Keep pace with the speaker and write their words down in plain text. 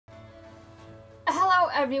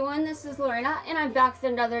everyone, this is Lorena, and I'm back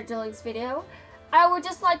with another Duels video. I would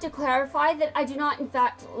just like to clarify that I do not, in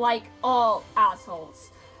fact, like all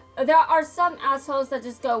assholes. There are some assholes that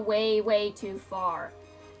just go way too far.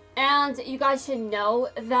 And you guys should know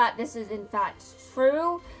that this is, in fact,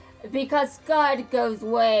 true, because God goes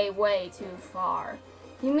way too far.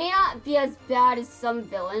 He may not be as bad as some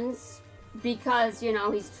villains, because, you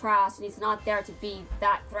know, he's trash and he's not there to be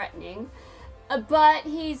that threatening. But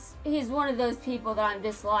he's one of those people that I'm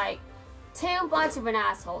just like, too much of an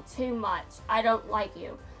asshole, too much. I don't like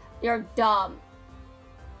you. You're dumb.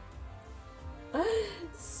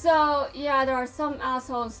 So, yeah, there are some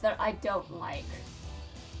assholes that I don't like.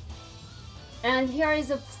 And here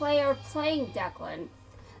is a player playing Declan,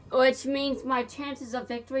 which means my chances of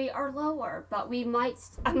victory are lower, but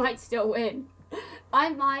I might still win.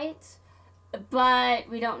 I might, but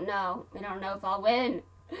we don't know. We don't know if I'll win,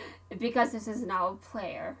 because this is now a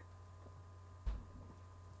player.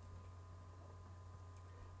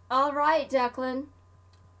 Alright, Declan.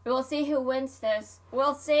 We'll see who wins this.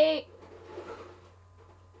 We'll see.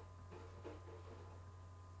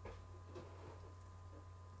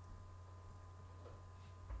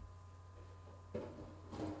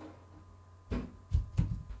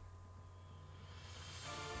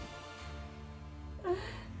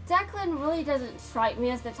 Declan really doesn't strike me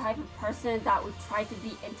as the type of person that would try to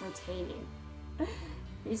be entertaining.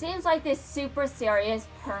 He seems like this super serious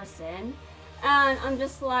person, and I'm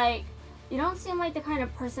just like, you don't seem like the kind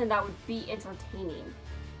of person that would be entertaining.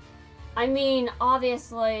 I mean,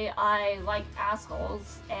 obviously, I like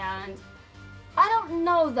assholes, and I don't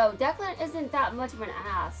know though, Declan isn't that much of an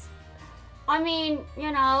ass. I mean,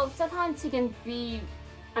 you know, sometimes he can be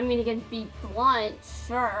blunt,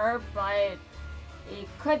 sure, but it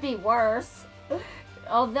could be worse.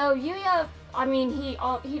 Although Yuya, I mean,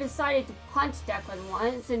 he decided to punch Declan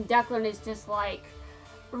once, and Declan is just like,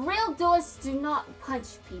 real duelists do not punch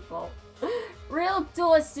people. Real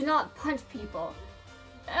duelists do not punch people.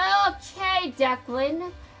 Okay,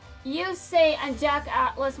 Declan. Yusei and Jack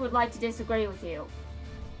Atlas would like to disagree with you.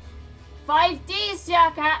 5Ds,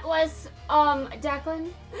 Jack Atlas.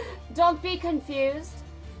 Declan, don't be confused.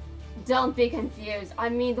 Don't be confused. I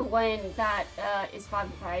mean the one that is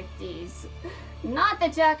from 5Ds. Not the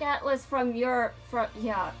Jack Atlas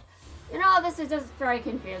yeah. You know, this is just very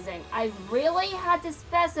confusing. I really had to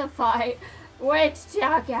specify which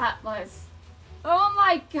Jack Atlas. Oh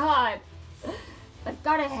my god. I've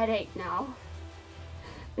got a headache now.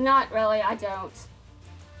 Not really, I don't.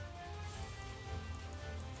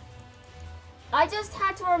 I just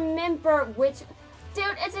had to remember which... Dude,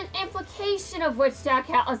 it's an implication of which Jack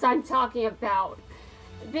Atlas I'm talking about.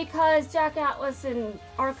 Because Jack Atlas in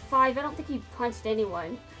Arc 5, I don't think he punched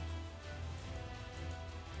anyone.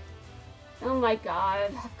 Oh my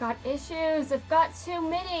god, I've got issues. I've got too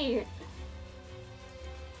many.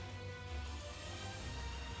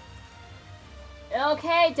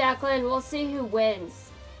 Okay, Declan, we'll see who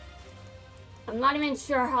wins. I'm not even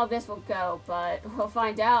sure how this will go, but we'll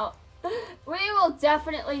find out. We will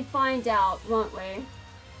definitely find out, won't we?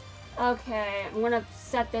 Okay, I'm gonna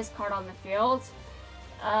set this card on the field.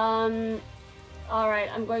 Alright,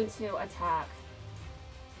 I'm going to attack.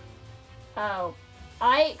 Oh.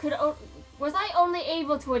 Was I only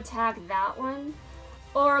able to attack that one?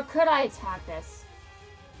 Or could I attack this?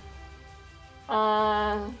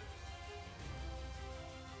 Cannot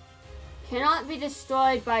be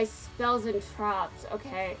destroyed by spells and traps.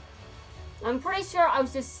 Okay. I'm pretty sure I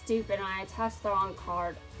was just stupid and I attacked the wrong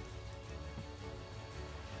card.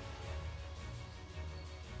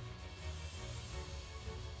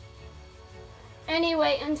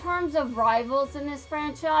 Anyway, in terms of rivals in this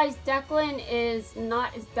franchise, Declan is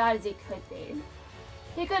not as bad as he could be.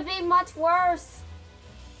 He could be much worse.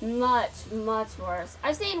 Much worse.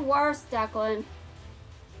 I've seen worse, Declan.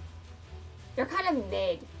 You're kind of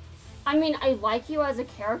mid. I mean, I like you as a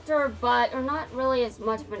character, but you're not really as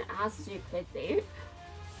much of an ass as you could be.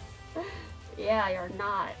 Yeah, you're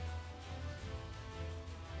not.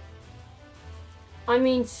 I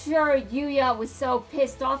mean, sure, Yuya was so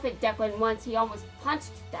pissed off at Declan once he almost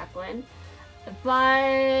punched Declan.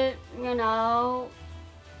 But, you know,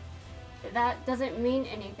 that doesn't mean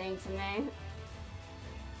anything to me.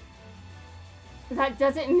 That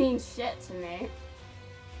doesn't mean shit to me.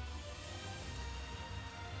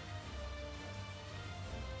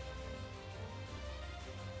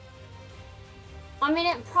 I mean,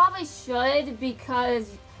 it probably should,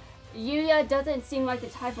 because Yuya doesn't seem like the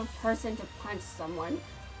type of person to punch someone.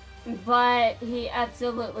 But he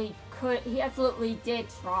absolutely could. He absolutely did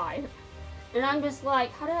try. And I'm just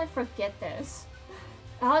like, how did I forget this?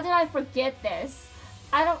 How did I forget this?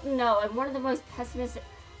 I don't know. I'm one of the most pessimistic.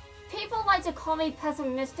 People like to call me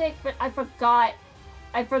pessimistic, but I forgot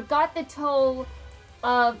the toll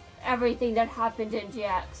of everything that happened in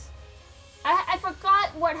GX. I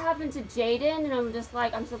forgot what happened to Jaden, and I'm just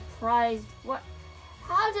like, I'm surprised. What?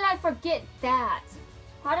 How did I forget that?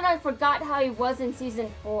 How did I forget how he was in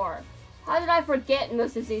Season 4? How did I forget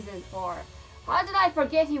most of Season 4? How did I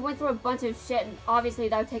forget he went through a bunch of shit, and obviously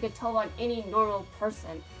that would take a toll on any normal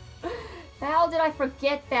person? How did I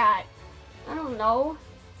forget that? I don't know.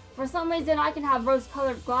 For some reason, I can have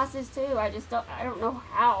rose-colored glasses too. I don't know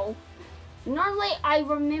how. Normally, I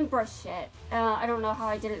remember shit. I don't know how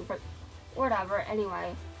I didn't, whatever,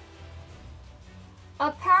 anyway.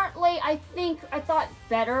 Apparently, I thought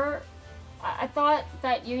better. I thought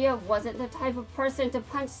that Yuya wasn't the type of person to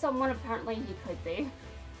punch someone. Apparently, he could be.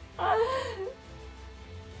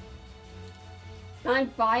 I'm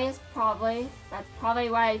biased, probably. That's probably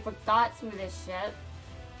why I forgot some of this shit.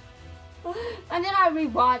 And then I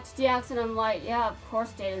rewatched DX and I'm like, yeah, of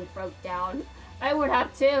course Jaden broke down. I would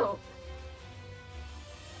have too.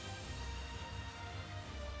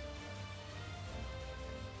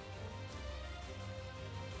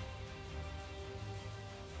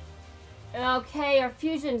 Okay, our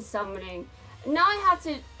fusion summoning. Now I have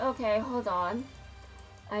to... Okay, hold on.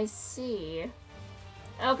 I see.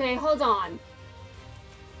 Okay, hold on.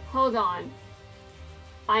 Hold on.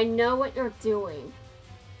 I know what you're doing.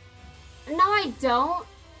 No, I don't.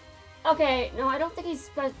 Okay, no, I don't think he's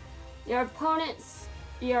your opponent's,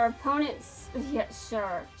 yeah,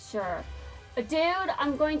 sure. Dude,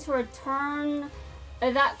 I'm going to return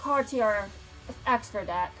that card to your extra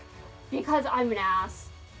deck because I'm an ass.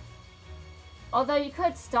 Although you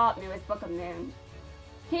could stop me with Book of Moon.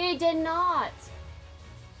 He did not.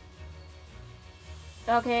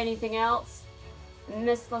 Okay, anything else?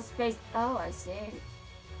 Mistless Space. Oh, I see.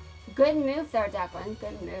 Good move there, Declan.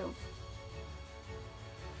 Good move.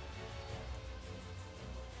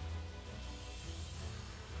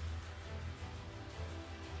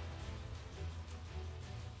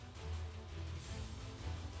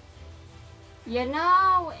 You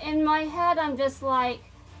know, in my head, I'm just like,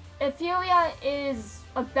 if Yuya is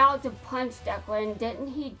about to punch Declan, didn't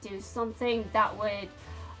he do something that would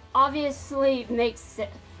obviously make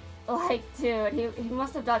sense? Like, dude, he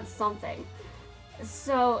must have done something.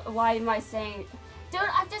 So, why am I saying... Dude,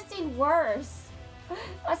 I've just seen worse.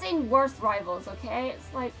 I've seen worse rivals, okay?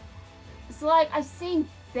 It's like I've seen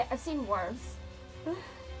worse.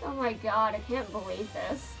 Oh my god, I can't believe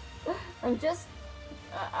this. I'm just...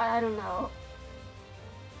 I don't know.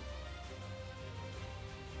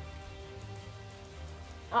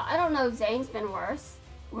 I don't know, Zane's been worse.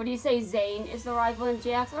 Would you say Zane is the rival in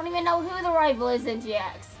GX? I don't even know who the rival is in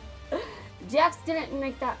GX. GX didn't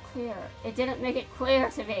make that clear. It didn't make it clear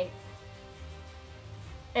to me.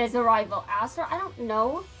 Is the rival Aster? I don't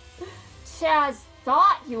know. Chaz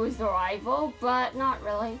thought he was the rival, but not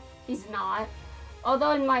really. He's not.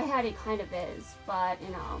 Although in my head he kind of is, but you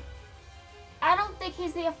know. I don't think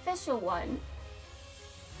he's the official one.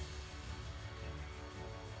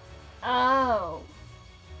 Oh.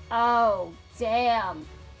 Oh, damn.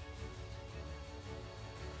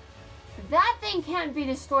 That thing can't be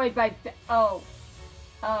destroyed by... Oh,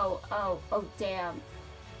 damn.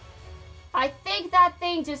 I think that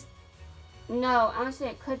thing just... No, honestly,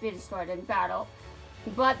 it could be destroyed in battle.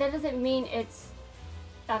 But that doesn't mean it's...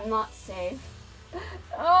 I'm not safe.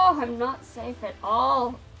 Oh, I'm not safe at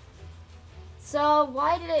all. So,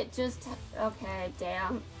 why did it just... Okay,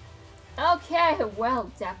 damn. Okay,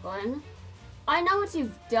 well, Declan. I know what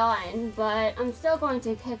you've done, but I'm still going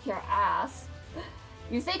to kick your ass.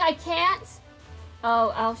 You think I can't?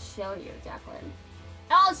 Oh, I'll show you, Declan.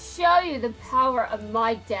 I'll show you the power of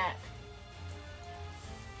my deck.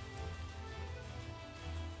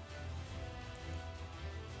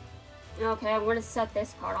 Okay, I'm going to set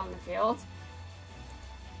this card on the field.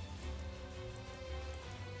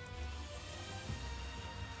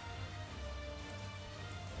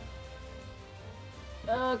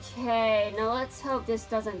 Okay, now let's hope this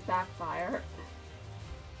doesn't backfire.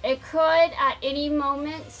 It could at any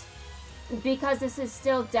moment, because this is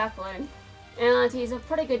still Declan, and he's a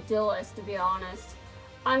pretty good duelist, to be honest.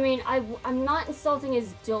 I mean, I'm not insulting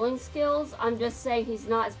his dueling skills, I'm just saying he's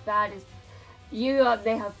not as bad as you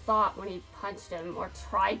may have thought when he punched him, or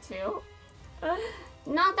tried to.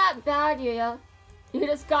 Not that bad, Yuya. You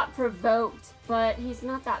just got provoked, but he's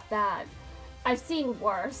not that bad. I've seen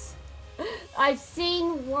worse. I've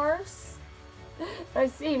seen worse.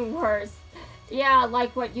 I've seen worse. Yeah,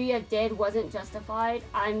 like what Yuya did wasn't justified.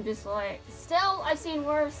 I'm just like, still, I've seen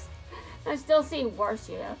worse. I've still seen worse,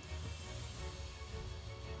 Yuya.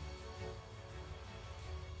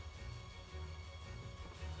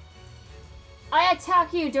 I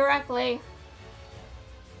attack you directly.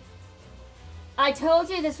 I told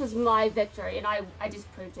you this was my victory, and I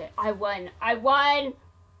just proved it. I won. I won!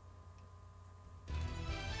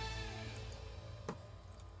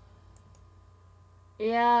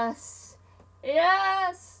 Yes.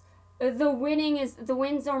 Yes! The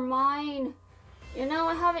wins are mine. You know,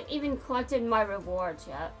 I haven't even collected my rewards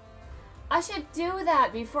yet. I should do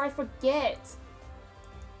that before I forget.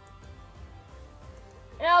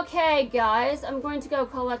 Okay, guys, I'm going to go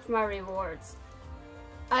collect my rewards.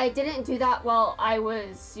 I didn't do that while I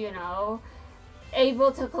was, you know,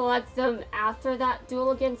 able to collect them after that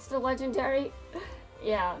duel against the legendary.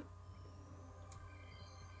 Yeah.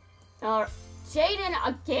 Jaden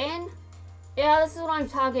again? Yeah, this is what I'm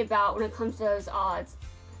talking about when it comes to those odds.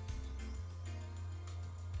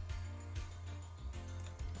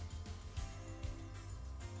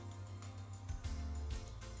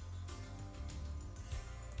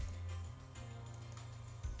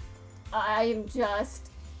 I'm just...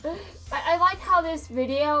 I like how this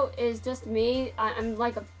video is just me. I'm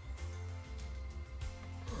like a...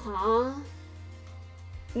 Huh?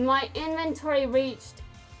 My inventory reached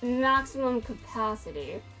maximum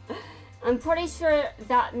capacity. I'm pretty sure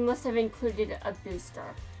that must have included a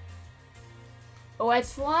booster.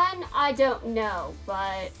 Which one? I don't know,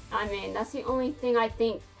 but I mean, that's the only thing I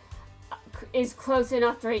think is close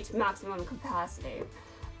enough to reach maximum capacity.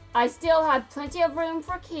 I still have plenty of room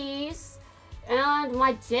for keys, and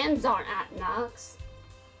my gems aren't at max.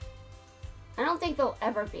 I don't think they'll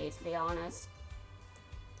ever be, to be honest.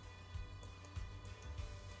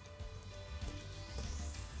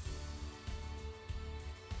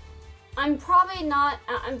 I'm probably not,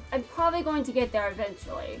 I'm probably going to get there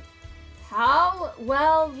eventually. How?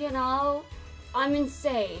 Well, you know, I'm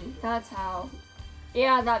insane. That's how.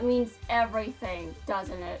 Yeah, that means everything,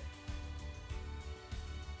 doesn't it?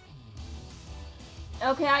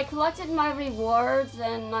 Okay, I collected my rewards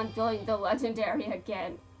and I'm doing the legendary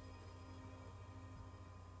again.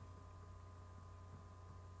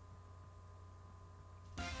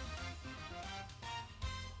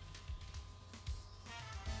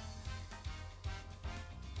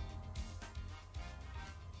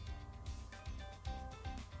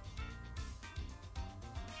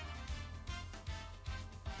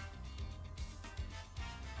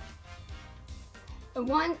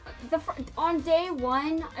 On day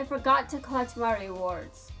one, I forgot to collect my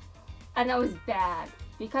rewards. And that was bad.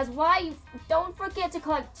 Because why? Don't forget to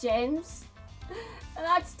collect gems.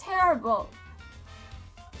 That's terrible.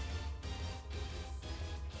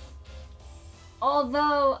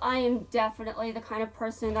 Although, I am definitely the kind of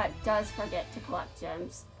person that does forget to collect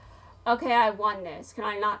gems. Okay, I won this. Can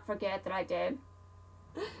I not forget that I did?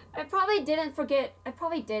 I probably didn't forget. I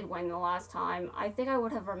probably did win the last time. I think I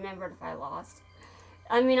would have remembered if I lost.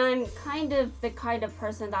 I mean, I'm kind of the kind of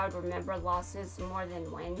person that would remember losses more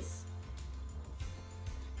than wins.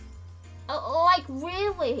 Like,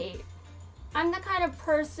 really? I'm the kind of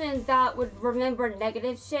person that would remember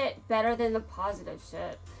negative shit better than the positive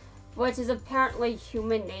shit. Which is apparently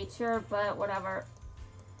human nature, but whatever.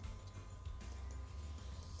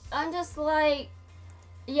 I'm just like,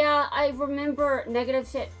 yeah, I remember negative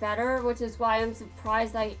shit better, which is why I'm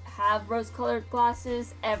surprised I have rose-colored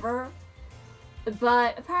glasses ever.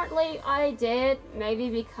 But apparently I did, maybe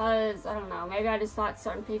because, I don't know, maybe I just thought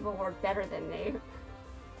certain people were better than me.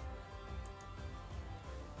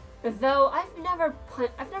 Though I've never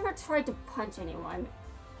tried to punch anyone.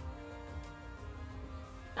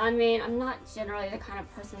 I mean, I'm not generally the kind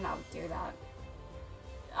of person that would do that.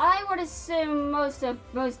 I would assume most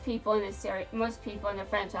people in this series, most people in the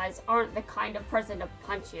franchise aren't the kind of person to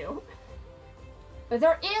punch you. But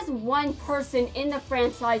there is one person in the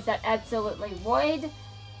franchise that absolutely would.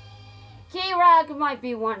 K-Rag might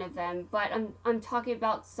be one of them, but I'm talking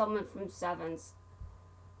about someone from Sevens.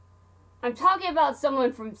 I'm talking about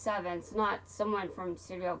someone from Sevens, not someone from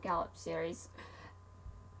Studio Gallop series.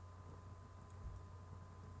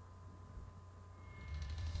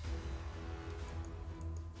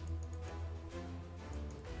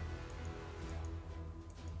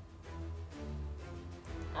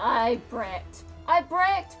 I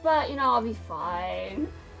bricked, but, you know, I'll be fine.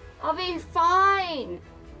 I'll be fine!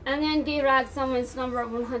 And then D-Rag summons number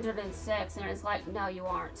 106, and it's like, no, you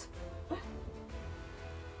aren't.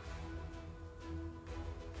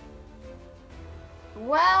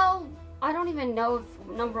 Well, I don't even know if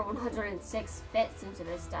number 106 fits into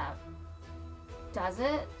this step. Does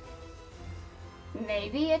it?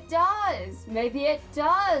 Maybe it does. Maybe it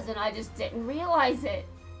does, and I just didn't realize it.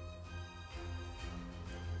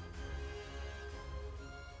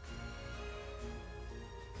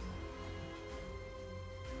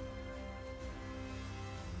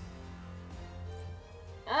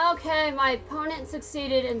 Okay, my opponent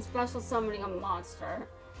succeeded in special summoning a monster.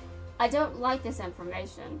 I don't like this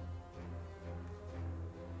information.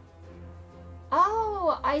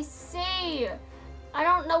 Oh, I see. I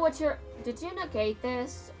don't know what you're... Did you negate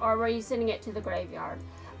this? Or were you sending it to the graveyard?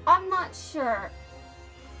 I'm not sure.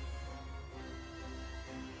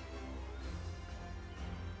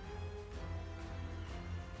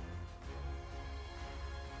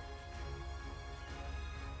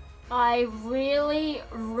 I really,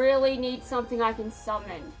 really need something I can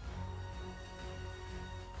summon.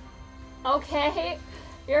 Okay,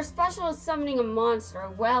 your special is summoning a monster.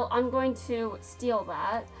 Well, I'm going to steal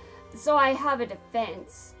that. So I have a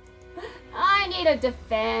defense. I need a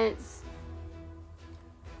defense.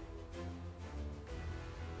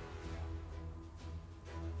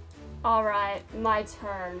 Alright, my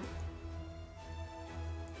turn.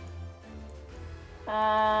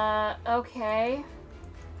 Okay.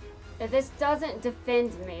 This doesn't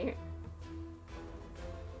defend me.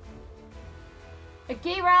 A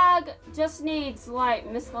Girag just needs, like,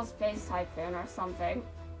 Mystical Space Typhoon or something.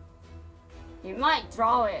 You might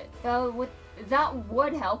draw it, though that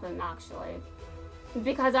would help him, actually.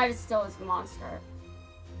 Because I just stole his monster.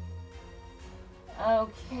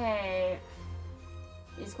 Okay.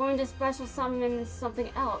 He's going to special summon something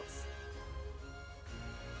else.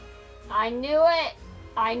 I knew it!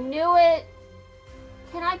 I knew it!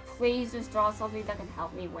 Can I please just draw something that can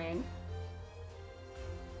help me win?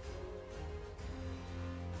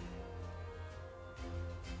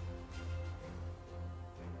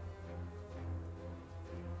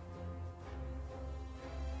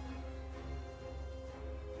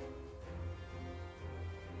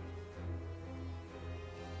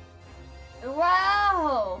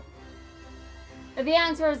 Wow! The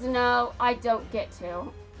answer is no, I don't get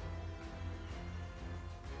to.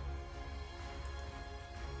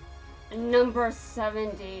 Number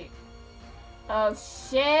 70. Oh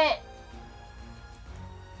shit!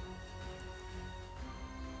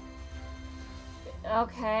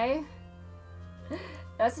 Okay.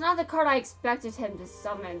 That's not the card I expected him to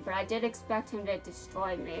summon, but I did expect him to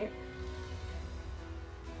destroy me.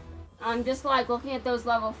 I'm just like looking at those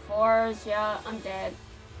level 4s, yeah, I'm dead.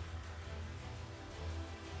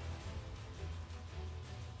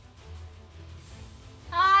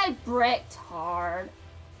 I bricked hard.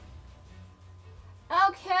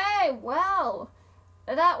 Okay, well,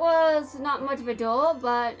 that was not much of a duel,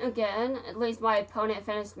 but again, at least my opponent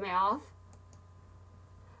finished me off.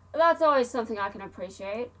 That's always something I can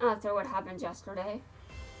appreciate after what happened yesterday.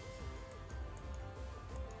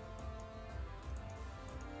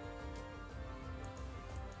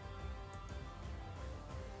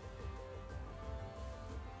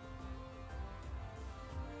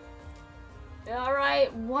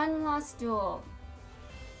 Alright, one last duel.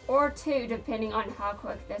 Or two, depending on how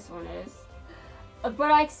quick this one is.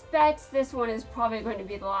 But I expect this one is probably going to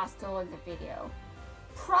be the last duel of the video.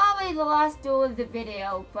 Probably the last duel of the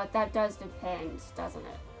video, but that does depend, doesn't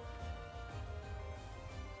it?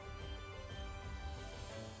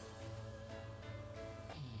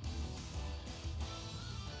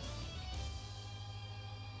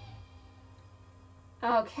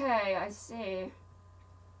 Okay, I see.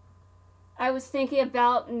 I was thinking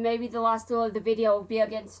about maybe the last duel of the video will be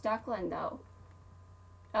against Declan, though.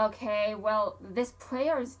 Okay, well, this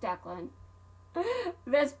player's Declan.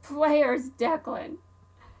 This player's Declan.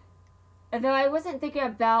 Though I wasn't thinking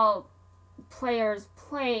about players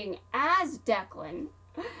playing as Declan.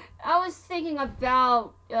 I was thinking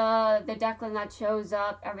about the Declan that shows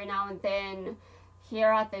up every now and then here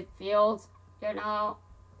at the field, you know.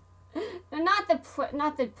 Not the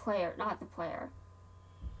player.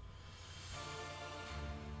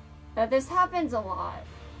 This happens a lot.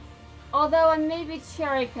 Although I may be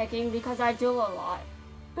cherry picking because I duel a lot.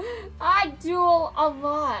 I duel a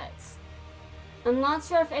lot. I'm not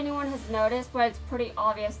sure if anyone has noticed, but it's pretty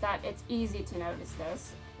obvious that it's easy to notice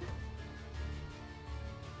this.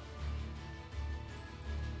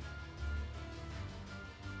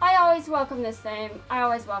 I always welcome this thing. I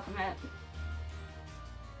always welcome it.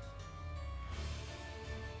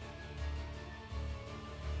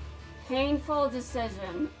 Painful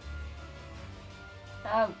decision.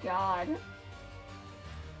 Oh God.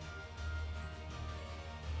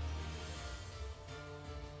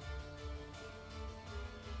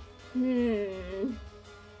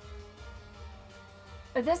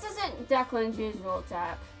 But this isn't Declan's usual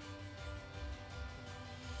deck.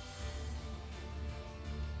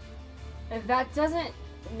 That doesn't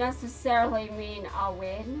necessarily mean I'll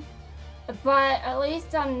win, but at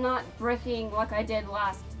least I'm not bricking like I did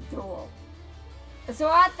last duel. So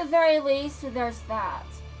at the very least, there's that.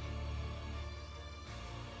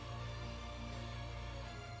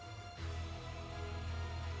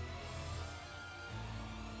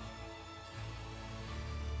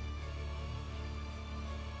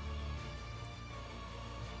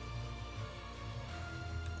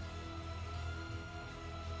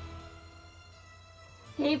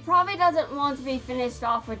 He probably doesn't want to be finished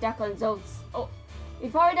off with Declan's own... Oh, he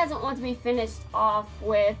probably doesn't want to be finished off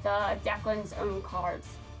with Declan's own cards.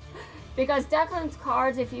 Because Declan's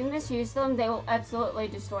cards, if you misuse them, they will absolutely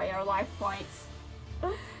destroy your life points.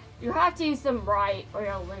 You have to use them right or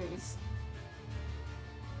you'll lose.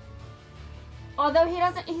 Although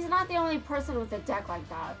he's not the only person with a deck like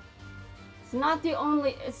that. It's not the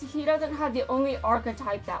only, he doesn't have the only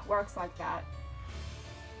archetype that works like that.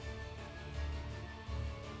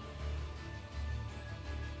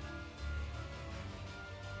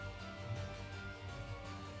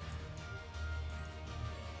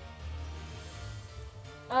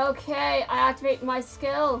 Okay, I activate my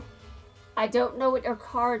skill. I don't know what your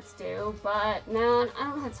cards do, but man, I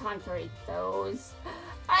don't have time to read those.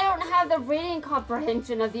 I don't have the reading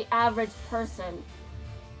comprehension of the average person.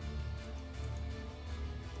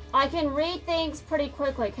 I can read things pretty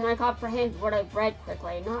quickly. Can I comprehend what I've read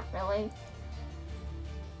quickly? Not really.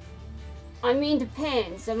 I mean,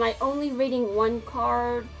 depends. Am I only reading one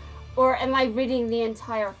card, or am I reading the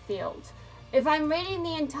entire field? If I'm reading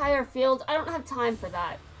the entire field, I don't have time for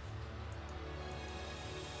that.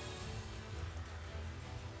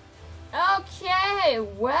 Okay,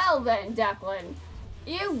 well then, Declan.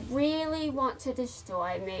 You really want to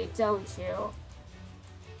destroy me, don't you?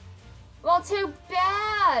 Well, too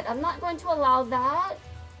bad. I'm not going to allow that.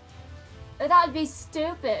 That would be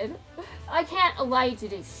stupid. I can't allow you to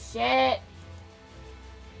do shit.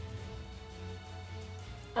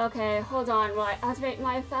 Okay, hold on while I activate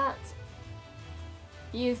my effect.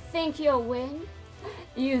 You think you'll win?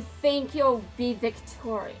 You think you'll be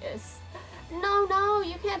victorious? No,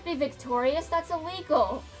 you can't be victorious. That's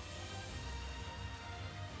illegal.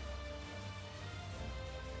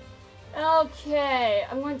 Okay,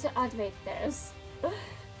 I'm going to activate this.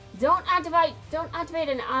 Don't activate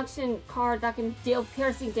an action card that can deal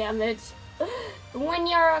piercing damage when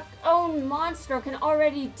your own monster can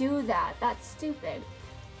already do that. That's stupid.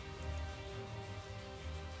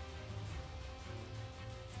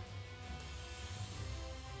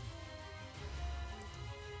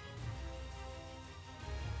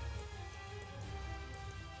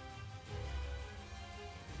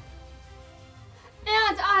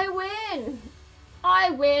 And I win! I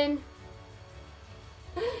win!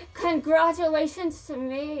 Congratulations to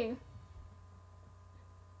me!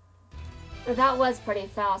 That was pretty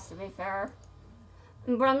fast, to be fair.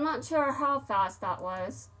 But I'm not sure how fast that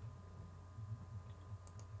was.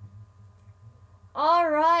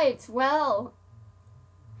 Alright, well.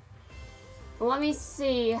 Let me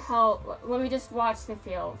see how... Let me just watch the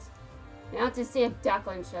field. I have to see if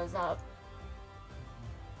Declan shows up.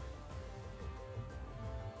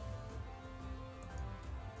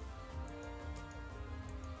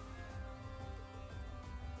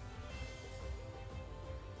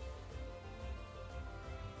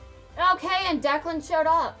 Okay, and Declan showed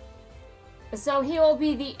up. So he will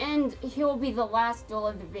be the last duel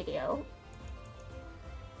of the video.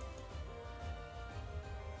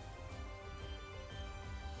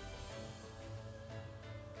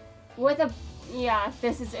 Yeah,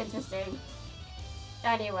 this is interesting.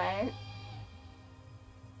 Anyway.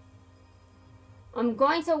 I'm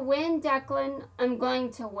going to win, Declan. I'm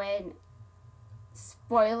going to win.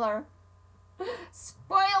 Spoiler.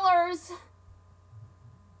 Spoilers!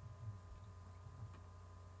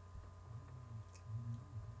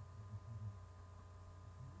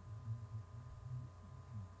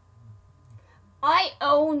 I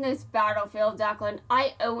own this battlefield, Declan.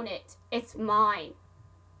 I own it. It's mine.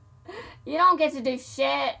 You don't get to do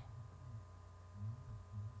shit.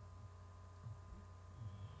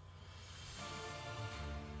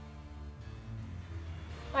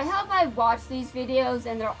 I hope I watched these videos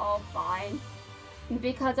and they're all fine.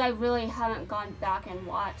 Because I really haven't gone back and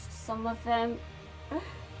watched some of them.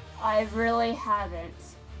 I really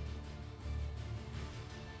haven't.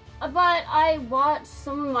 But I watched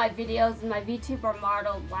some of my videos and my VTuber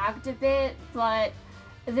model lagged a bit, but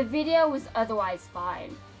the video was otherwise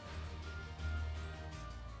fine.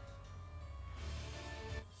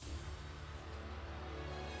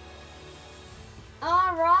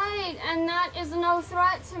 Alright, and that is no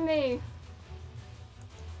threat to me.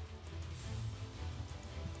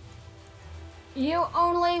 You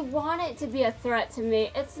only want it to be a threat to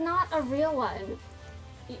me. It's not a real one.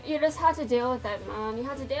 You just have to deal with it, man. You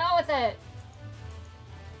have to deal with it.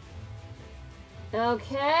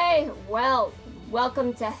 Okay, well,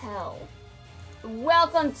 welcome to hell.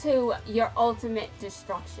 Welcome to your ultimate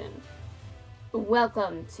destruction.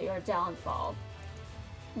 Welcome to your downfall.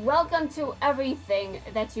 Welcome to everything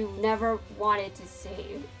that you never wanted to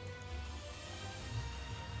see.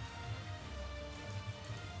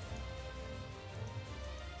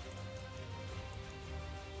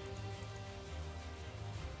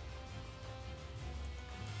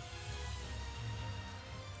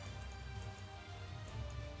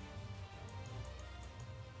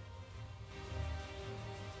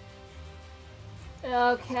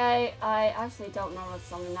 Okay, I actually don't know what's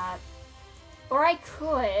summon that. Or I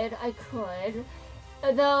could.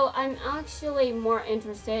 Though I'm actually more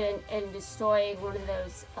interested in destroying one of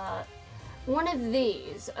those, one of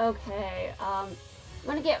these. Okay, I'm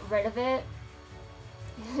gonna get rid of it.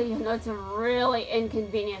 You know, to really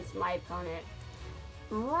inconvenience my opponent.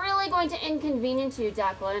 Really going to inconvenience you,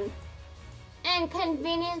 Declan.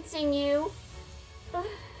 Inconveniencing you.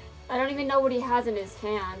 I don't even know what he has in his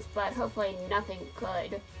hands, but hopefully nothing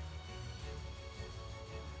good.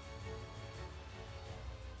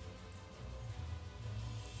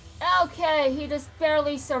 Okay, he just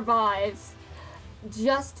barely survives.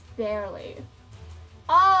 Just barely.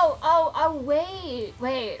 Oh,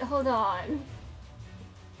 wait, hold on.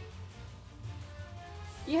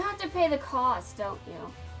 You have to pay the cost, don't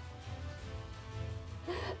you?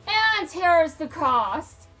 And here's the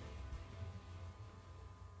cost.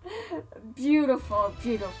 Beautiful,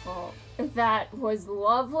 beautiful. That was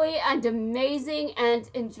lovely and amazing and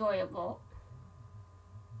enjoyable.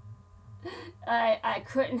 I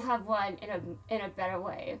couldn't have won in a better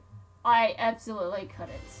way. I absolutely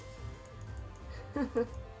couldn't.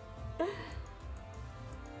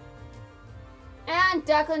 And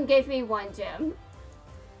Declan gave me 1 gem,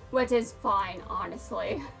 which is fine,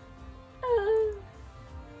 honestly.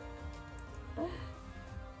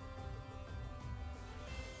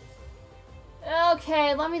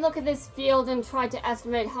 Okay, let me look at this field and try to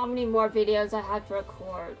estimate how many more videos I have to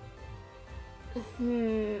record.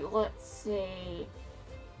 Let's see.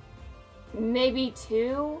 Maybe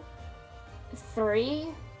 2?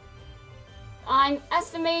 3? I'm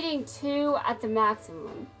estimating 2 at the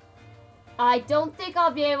maximum. I don't think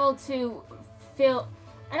I'll be able to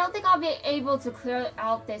clear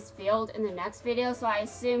out this field in the next video, so I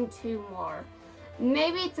assume 2 more.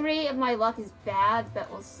 Maybe 3 if my luck is bad, but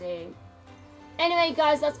we'll see. Anyway,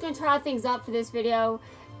 guys, that's going to wrap things up for this video.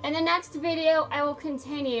 In the next video, I will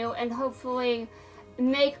continue and hopefully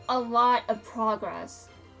make a lot of progress.